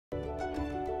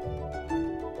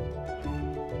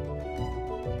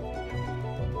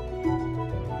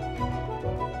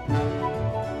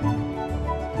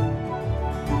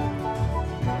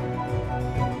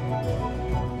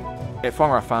At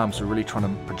Whangara Farms, we're really trying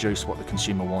to produce what the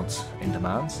consumer wants and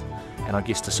demands, and I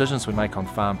guess decisions we make on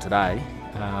farm today,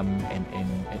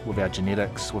 and with our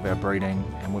genetics, with our breeding,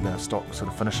 and with our stock sort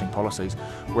of finishing policies,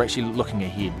 we're actually looking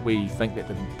ahead. We think that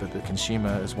the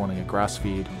consumer is wanting a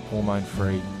grass-fed,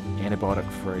 hormone-free,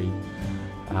 antibiotic-free,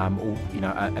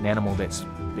 an animal that's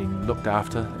been looked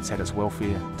after, it's had its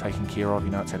welfare taken care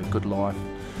of, it's had a good life.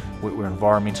 We're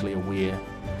environmentally aware,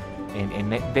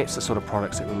 and that's the sort of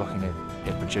products that we're looking at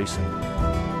producing.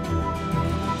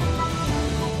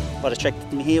 What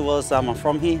attracted me here was I'm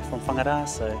from here, from Whangara,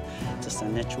 so just a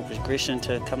natural progression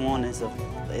to come on as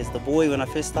the boy when I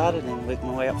first started and work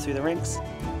my way up through the ranks.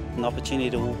 An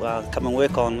opportunity to come and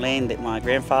work on land that my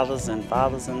grandfathers and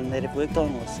fathers and that have worked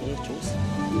on was a choice.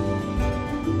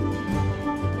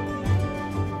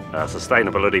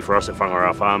 Sustainability for us at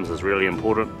Whangara Farms is really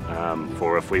important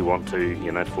for if we want to,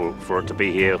 for it to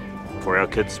be here for our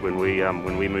kids when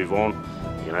we move on.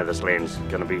 This land's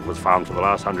was farmed for the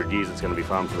last 100 years, it's going to be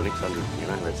farmed for the next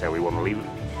 100, that's how we want to leave it.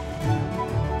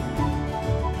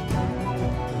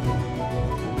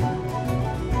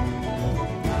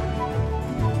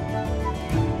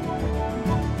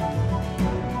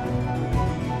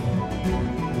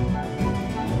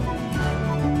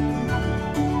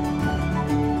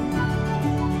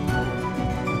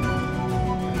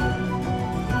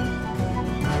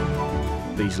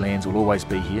 These lands will always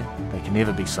be here, they can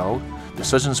never be sold.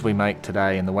 Decisions we make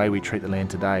today and the way we treat the land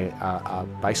today are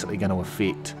basically going to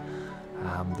affect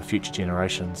the future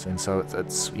generations, and so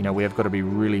it's we have got to be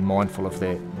really mindful of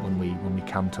that when we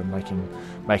come to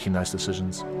making those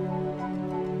decisions.